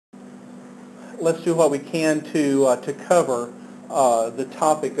let's do what we can to cover the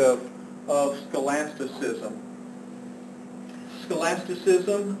topic of scholasticism.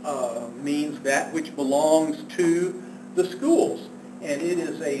 Scholasticism means that which belongs to the schools, and it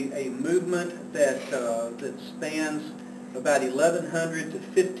is a movement that spans about 1100 to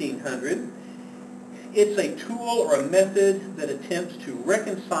 1500. It's a tool or a method that attempts to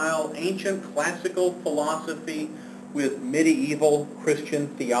reconcile ancient classical philosophy with medieval Christian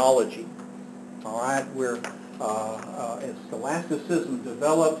theology. All right, as scholasticism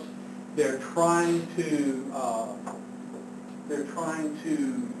develops, they're trying to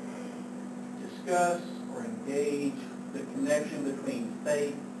discuss or engage the connection between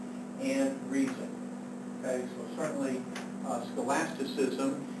faith and reason. Okay, so certainly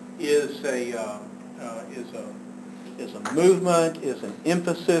scholasticism is a movement, is an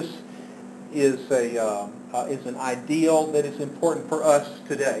emphasis, is an ideal that is important for us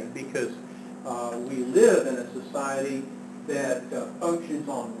today, because we live in a society that functions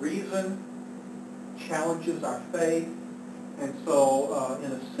on reason, challenges our faith, and so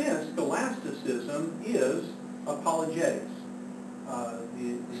in a sense, scholasticism is apologetics,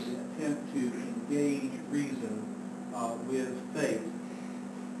 the attempt to engage reason with faith.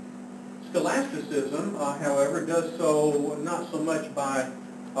 Scholasticism, however, does so not so much by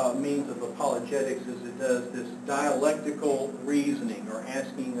means of apologetics as it does this dialectical reasoning or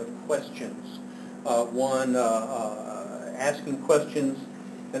asking of questions. Asking questions,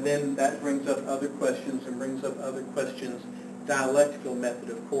 and then that brings up other questions and brings up other questions. Dialectical method,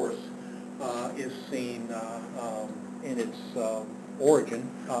 of course, is seen in its origin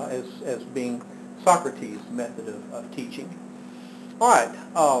as being Socrates' method of teaching. All right.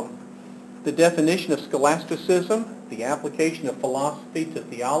 The definition of scholasticism: the application of philosophy to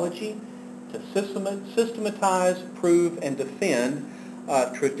theology, to systematize, prove, and defend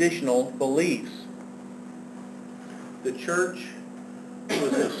traditional beliefs. The church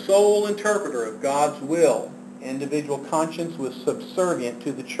was the sole interpreter of God's will. Individual conscience was subservient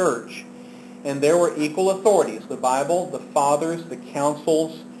to the church, and there were equal authorities: the Bible, the fathers, the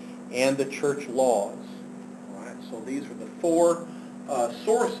councils, and the church laws. All right, so these are the four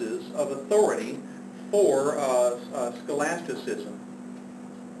sources of authority for scholasticism.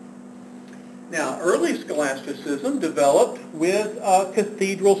 Now, early scholasticism developed with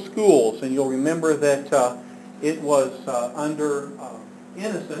cathedral schools, and you'll remember that it was under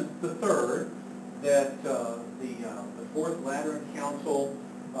Innocent III that the Fourth Lateran Council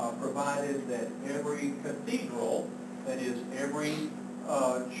provided that every cathedral, that is, every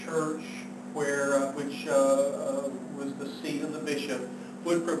church which was the seat of the bishop,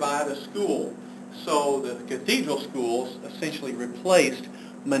 would provide a school. So the cathedral schools essentially replaced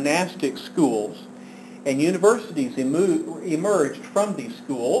monastic schools, and universities emerged from these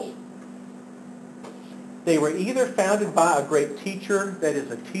schools. They were either founded by a great teacher, that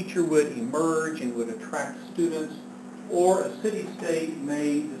is, a teacher would emerge and would attract students, or a city-state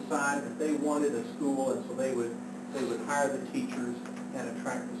may decide that they wanted a school, and so they would hire the teachers and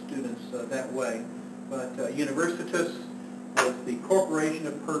attract the students that way. But Universitas was the corporation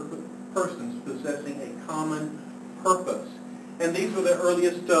of persons possessing a common purpose. And these were the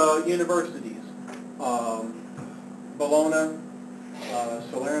earliest universities. Bologna,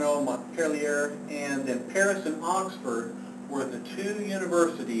 Salerno, Montpellier, and then Paris and Oxford were the two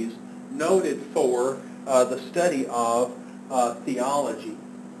universities noted for the study of theology.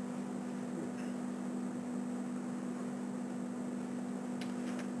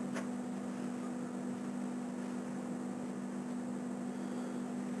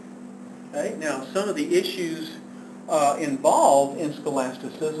 Okay, now some of the issues involved in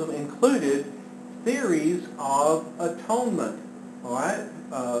scholasticism included theories of atonement. All right,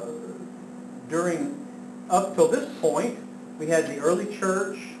 up till this point, we had the early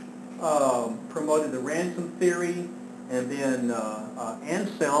church promoted the ransom theory, and then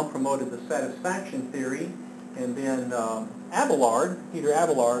Anselm promoted the satisfaction theory, and then Peter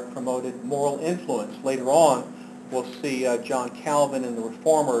Abelard promoted moral influence. Later on, we'll see John Calvin and the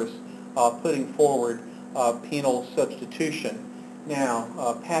Reformers putting forward penal substitution.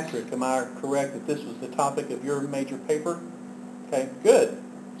 Now, Patrick, am I correct that this was the topic of your major paper? Okay, good.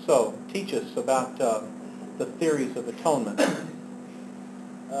 So, teach us about the theories of atonement.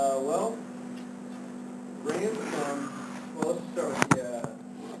 Well, ransom, let's start with the,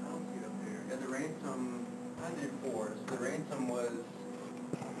 I'll get up here. Yeah, the ransom, I did four. So the ransom was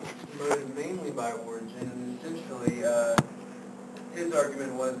promoted mainly by Origin, and essentially his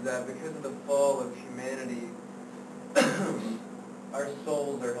argument was that because of the fall of humanity, our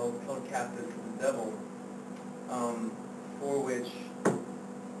souls are held captive to the devil, for which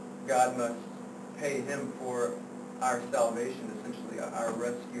God must pay him for our salvation, essentially, our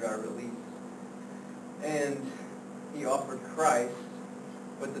rescue, our release. And he offered Christ,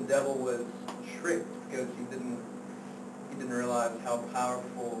 but the devil was tricked because he didn't realize how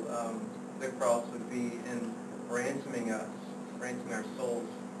powerful the cross would be in ransoming us, ransoming our souls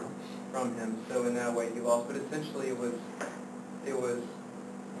from him. So in that way he lost. But essentially it was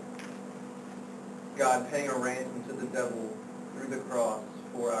God paying a ransom to the devil through the cross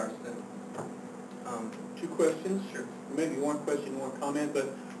for our sin. Two questions. Sure. Maybe one question, one comment.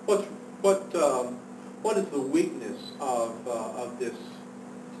 But what is the weakness of this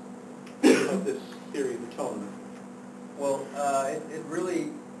theory of atonement? Well, it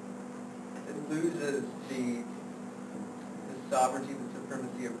really loses the sovereignty, the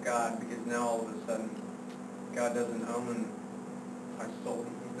supremacy of God, because now all of a sudden God doesn't own our soul.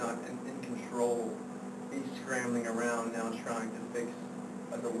 He's not in control. He's scrambling around now trying to fix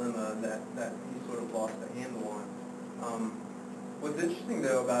a dilemma that he sort of lost the handle on. What's interesting,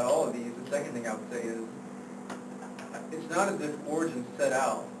 though, about all of these, the second thing I would say is it's not as if Origen set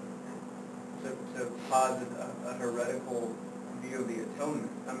out to posit a heretical view of the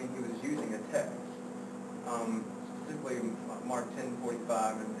atonement. I mean, he was using a text, specifically Mark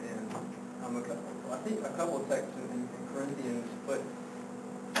 10:45 and I think a couple of texts in Corinthians, but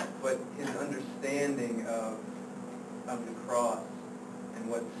his understanding of the cross and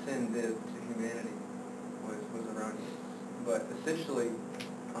what sin did to humanity was erroneous. But essentially,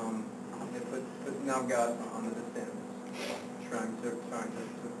 it put now God's on the defense, trying to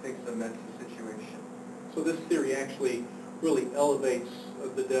fix a messy situation. So this theory actually really elevates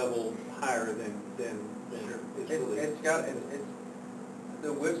the devil higher than Sure. it's really. It's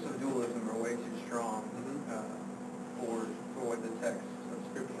the whips of dualism are way too strong for what the text of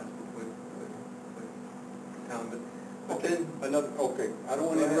Scripture would propound. But then Okay, I don't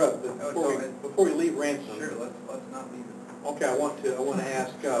want to interrupt, but before we leave ransom. Sure, let's not leave it. Okay, I want to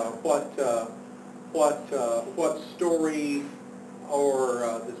ask what story or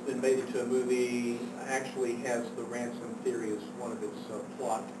that's been made into a movie actually has the ransom theory as one of its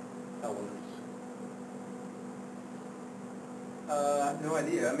plot elements? I have no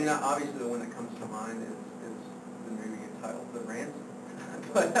idea. I mean, obviously the one that comes to mind is the movie entitled The Ransom.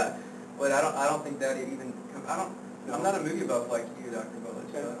 but I don't think that even I'm not a movie buff like you, Dr. Bullitt.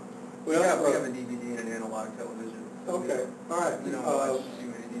 Okay. So Well, we have a DVD and an analog television. So Okay, all right. watch too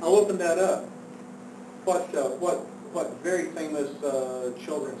many DVDs. I'll open that up. What very famous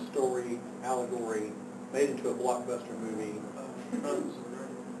children's story allegory made into a blockbuster movie?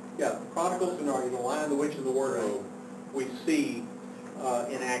 Yeah, Chronicles of Narnia, The Lion, the Witch, and the Wardrobe. We see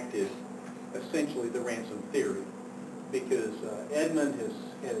enacted essentially the ransom theory, because Edmund has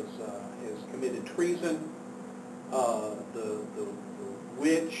committed treason. The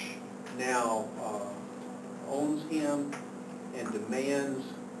witch now owns him and demands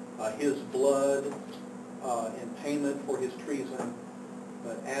his blood in payment for his treason,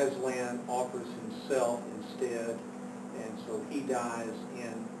 but Aslan offers himself instead, and so he dies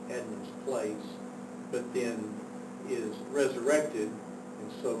in Edmund's place, but then is resurrected,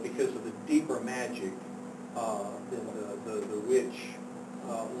 and so because of the deeper magic, then the witch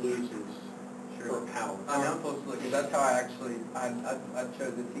loses her power. I'm supposed to look, because that's how I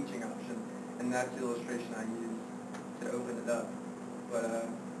chose the teaching option, and that's the illustration I used to open it up. But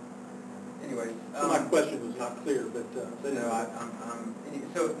anyway. So my question was not clear, but no,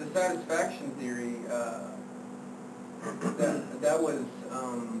 so the satisfaction theory, that was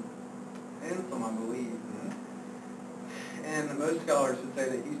Anselm, I believe. And most scholars would say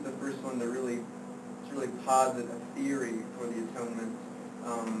that he's the first one to really posit a theory for the atonement.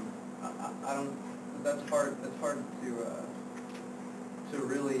 I don't. That's hard to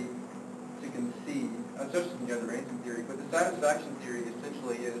really conceive, especially from the ransom theory. But the satisfaction theory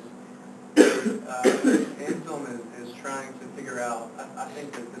essentially is Anselm is trying to figure out. I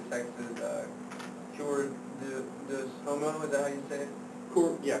think that the text is cur de homo. Is that how you say it?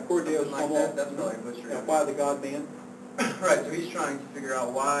 Cor Deus homo. That's probably a butcher. Why the God man? Right, so he's trying to figure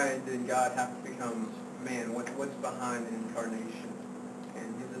out why did God have to become man? What's behind the incarnation?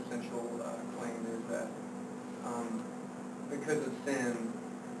 And his essential claim is that because of sin,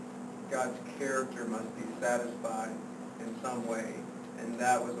 God's character must be satisfied in some way, and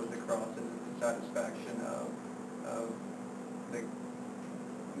that was what the cross is, the satisfaction of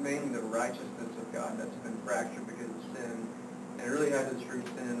mainly the righteousness of God that's been fractured because of sin. And it really has its roots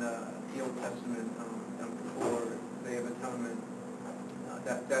in the Old Testament before Day of Atonement.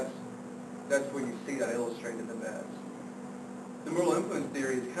 That's where you see that illustrated the best. The moral influence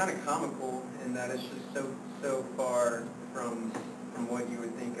theory is kind of comical in that it's just so far from from what you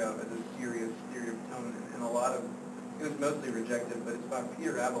would think of as a serious theory of atonement, and it was mostly rejected, but it's by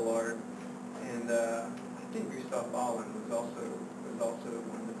Peter Abelard, and I think Gustav Bahlen was also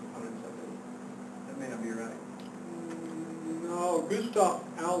one of the components of it. That may not be right. No, Gustav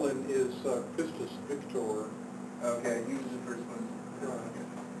Allen is Christus Victor. Okay, he was the first one. Okay.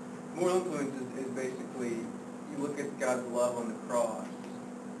 Moral influence is basically, you look at God's love on the cross,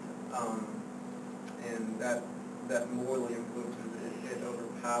 and that morally influences it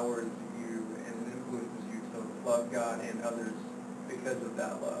overpowers you, and it influences you to love God and others because of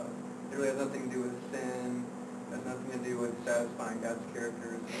that love. It really has nothing to do with sin, it has nothing to do with satisfying God's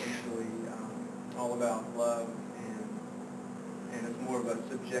character. It's essentially all about love, and it's more of a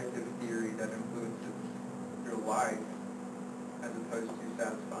subjective theory that influences your life as opposed to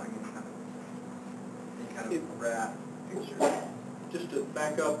satisfying any kind of wrath picture. Just to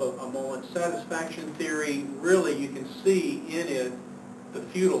back up a moment, satisfaction theory, really you can see in it the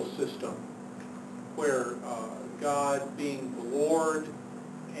feudal system, where God being the Lord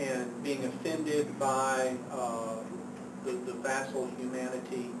and being offended by the vassal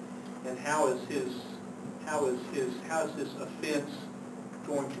humanity, and how is his offense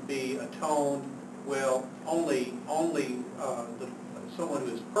going to be atoned? Well, only someone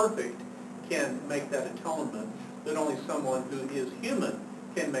who is perfect can make that atonement, but only someone who is human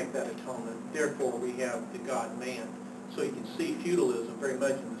can make that atonement. Therefore, we have the God-man. So you can see feudalism very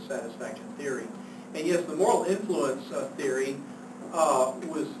much in the satisfaction theory. And yes, the moral influence theory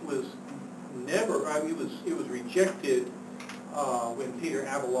was never. I mean, it was rejected when Peter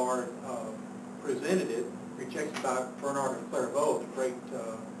Abelard presented it. Rejected by Bernard of Clairvaux, the great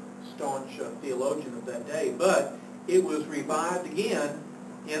staunch theologian of that day. But it was revived again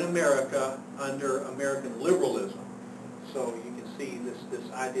in America under American liberalism. So you can see this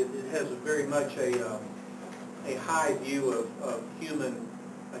idea. It has very much a high view of human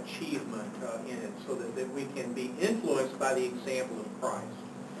achievement in it, so that we can be influenced by the example of Christ.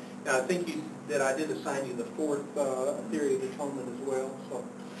 Now, I think that I did assign you the fourth theory of atonement as well. So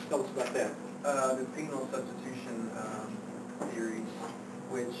tell us about that. The penal substitution theory,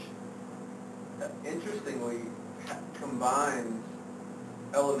 which interestingly combines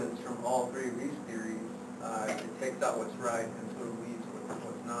elements from all three of these theories. It takes out what's right and sort of leaves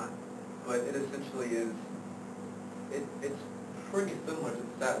what's not. But it essentially is, it's pretty similar to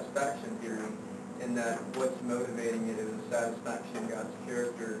the satisfaction theory in that what's motivating it is a satisfaction in God's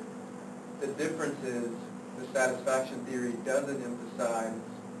character. The difference is the satisfaction theory doesn't emphasize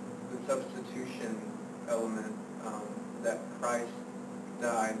the substitution element, that Christ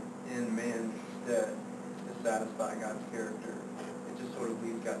died in man's stead to satisfy God's character. It just sort of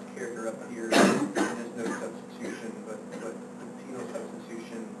leaves God's character up here, and there's no substitution, but the penal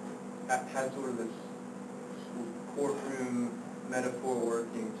substitution has sort of this courtroom metaphor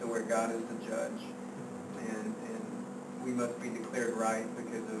working to where God is the judge, and we must be declared right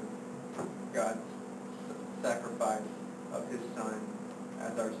because of God's sacrifice of his Son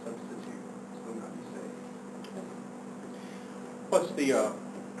as our substitute, so we'll not be saved. What's the,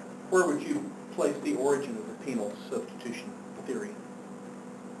 where would you place the origin of the penal substitution theory?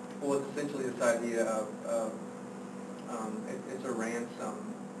 Well, it's essentially this idea of it's a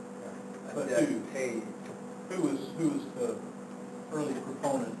ransom, a debt paid. Who was the early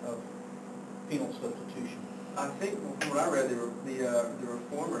proponent of penal substitution? I think from what I read, the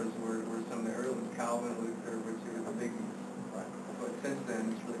reformers were some of the early ones, Calvin, Luther, which were the biggies. Right. But since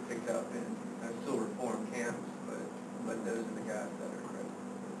then, it's really picked up in still reform camps, but those are the guys that are present.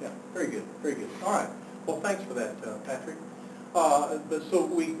 Yeah, very good, very good. All right. Well, thanks for that, Patrick. But so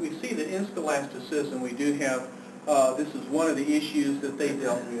we see that in scholasticism we do have, this is one of the issues that they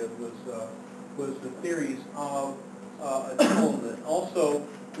dealt with was the theories of atonement. Also,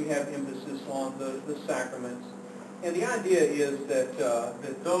 we have emphasis on the sacraments. And the idea is that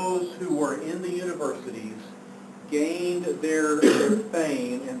that those who were in the universities gained their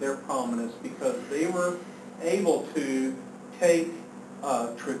fame and their prominence because they were able to take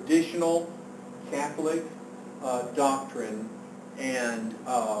traditional Catholic doctrine and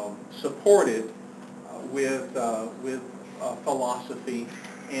support it with philosophy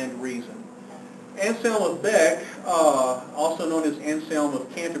and reason. Anselm of Bec, also known as Anselm of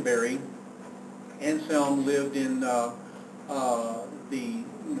Canterbury, Anselm lived in this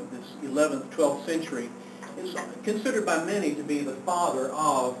 11th, 12th century, is considered by many to be the father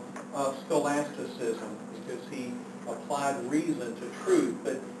of scholasticism because he applied reason to truth.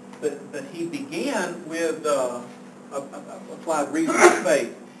 But he began with applied reason to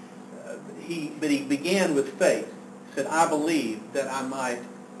faith. But he began with faith. He said, "I believe that I might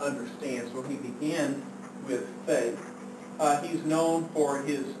understand." So he began with faith. He's known for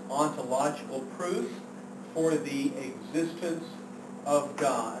his ontological proof for the existence of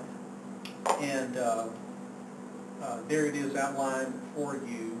God. And there it is outlined for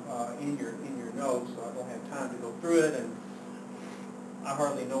you in your notes, so I don't have time to go through it, and I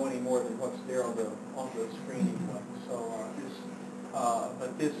hardly know any more than what's there on the screen anyway. So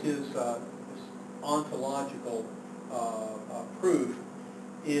but this is this ontological proof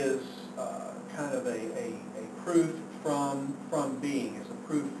is kind of a proof from being. It's a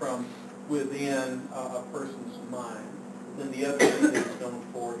proof from within a person's mind. Then the other thing that it's known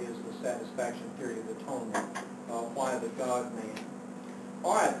for is the satisfaction theory of atonement. Why the God-man.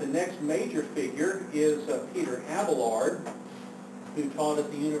 All right, the next major figure is Peter Abelard, who taught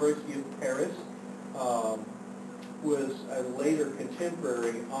at the University of Paris, was a later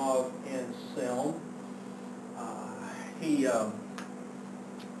contemporary of Anselm. He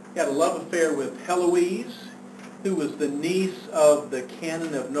had a love affair with Heloise, who was the niece of the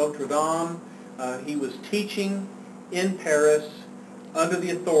canon of Notre Dame. He was teaching in Paris under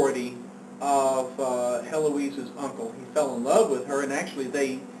the authority of Heloise's uncle. He fell in love with her, and actually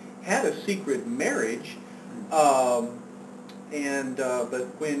they had a secret marriage. But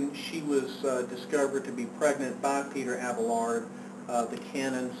when she was discovered to be pregnant by Peter Abelard, the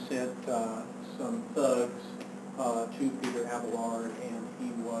canon sent some thugs to Peter Abelard, and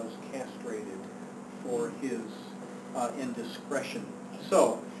he was castrated for his indiscretion.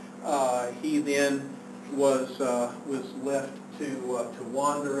 So he then was left to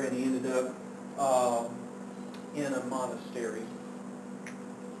wander, and he ended up in a monastery.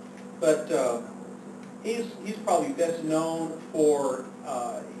 But he's probably best known for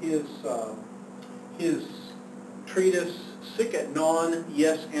his treatise Sic et Non,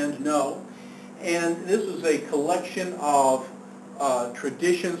 Yes and No. And this is a collection of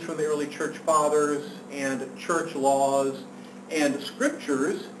traditions from the early church fathers and church laws and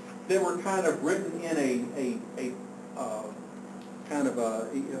scriptures that were kind of written in a kind of a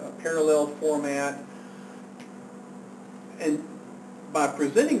parallel format. And by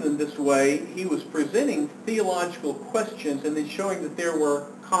presenting them this way, he was presenting theological questions and then showing that there were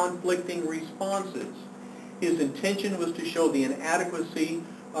conflicting responses. His intention was to show the inadequacy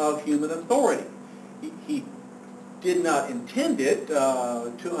of human authority. He did not intend it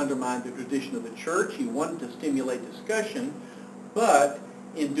to undermine the tradition of the church. He wanted to stimulate discussion, but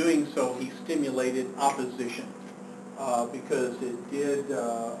in doing so, he stimulated opposition because it did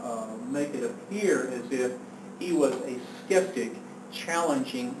make it appear as if he was a skeptic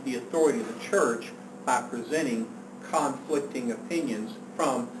challenging the authority of the church by presenting conflicting opinions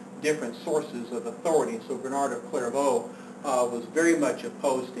from different sources of authority. So Bernard of Clairvaux was very much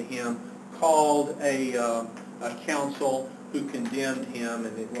opposed to him, called a council who condemned him,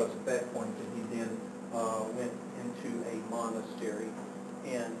 and it was at that point that he then went into a monastery.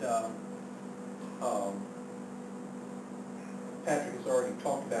 And Patrick has already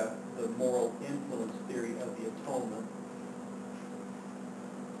talked about the moral influence theory of the atonement.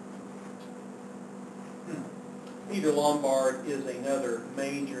 Peter Lombard is another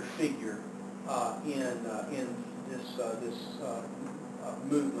major figure in this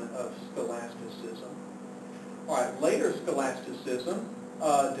movement of scholasticism. All right, later scholasticism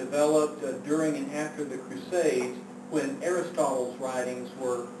developed during and after the Crusades, when Aristotle's writings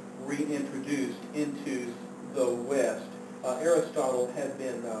were reintroduced into the West. Aristotle had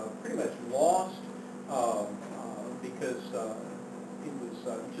been pretty much lost because it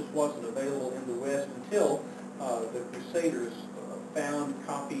just wasn't available in the West until the Crusaders found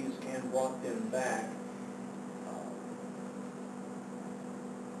copies and brought them back.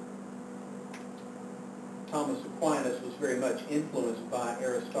 Thomas Aquinas was very much influenced by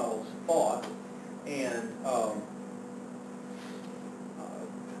Aristotle's thought, and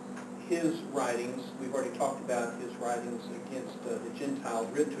his writings, we've already talked about his writings against the Gentiles,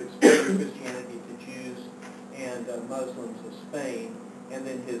 written to explain Christianity to Jews and Muslims of Spain, and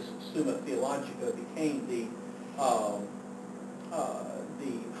then his Summa Theologica became the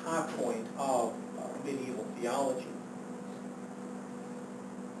high point of medieval theology.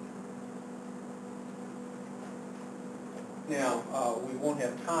 Now, we won't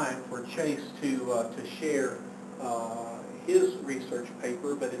have time for Chase to share his research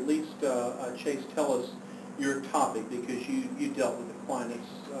paper, but at least Chase, tell us your topic, because you dealt with Aquinas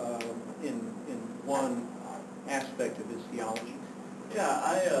in one aspect of his theology.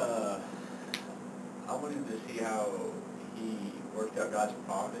 Yeah, I wanted to see how he worked out God's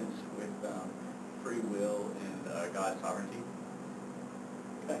providence with free will and God's sovereignty.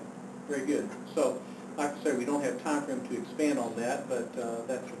 Okay, very good. So, like I said, we don't have time for him to expand on that, but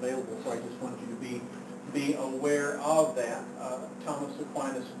that's available, so I just want you to be be aware of that. Thomas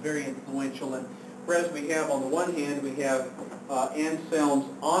Aquinas, very influential. And whereas we have, on the one hand, we have Anselm's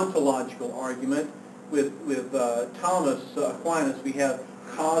ontological argument, with Thomas Aquinas, we have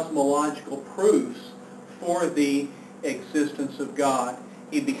cosmological proofs for the existence of God.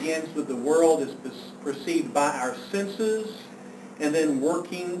 He begins with the world as perceived by our senses, and then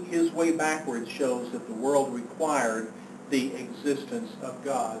working his way backwards shows that the world required the existence of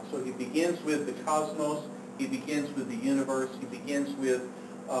God. So he begins with the cosmos, he begins with the universe, he begins with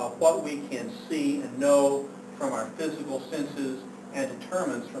what we can see and know from our physical senses, and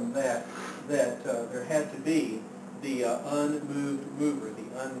determines from that there had to be the unmoved mover,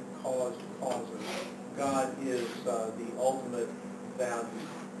 the uncaused causer. God is the ultimate value.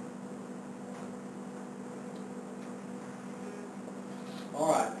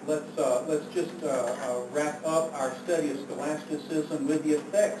 All right, let's just wrap up our study of scholasticism with the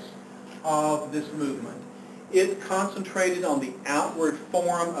effects of this movement. It concentrated on the outward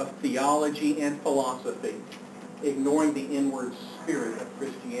form of theology and philosophy, ignoring the inward spirit of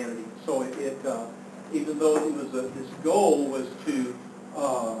Christianity. So even though it was its goal was to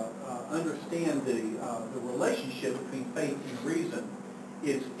understand the relationship between faith and reason,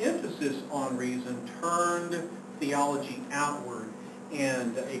 its emphasis on reason turned theology outward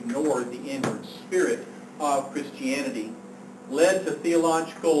and ignored the inward spirit of Christianity, led to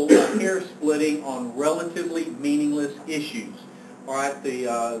theological hair-splitting on relatively meaningless issues. All right,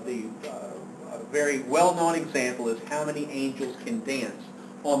 the very well-known example is how many angels can dance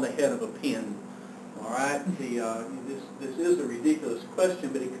on the head of a pin. All right, this is a ridiculous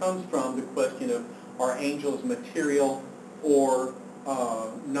question, but it comes from the question of, are angels material or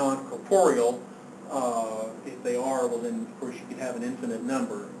non-corporeal? If they are, well then of course you could have an infinite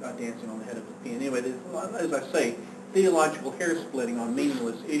number dancing on the head of a pin. Anyway, as I say, theological hair-splitting on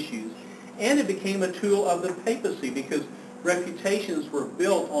meaningless issues. And it became a tool of the papacy because reputations were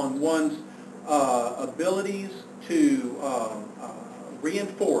built on one's abilities to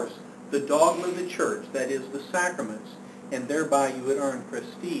reinforce the dogma of the church, that is the sacraments, and thereby you would earn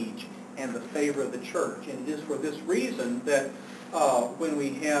prestige and the favor of the church. And it is for this reason that when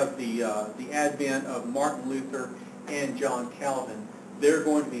we have the advent of Martin Luther and John Calvin, they're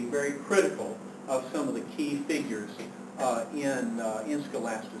going to be very critical of some of the key figures in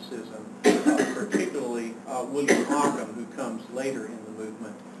scholasticism, particularly William Ockham, who comes later in the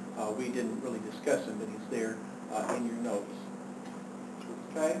movement. We didn't really discuss him, but he's there in your notes.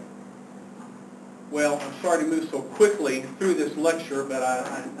 Okay? Well, I'm sorry to move so quickly through this lecture, but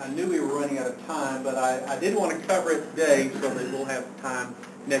I knew we were running out of time, but I did want to cover it today so that we'll have time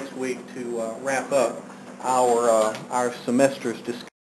next week to wrap up our semester's discussion.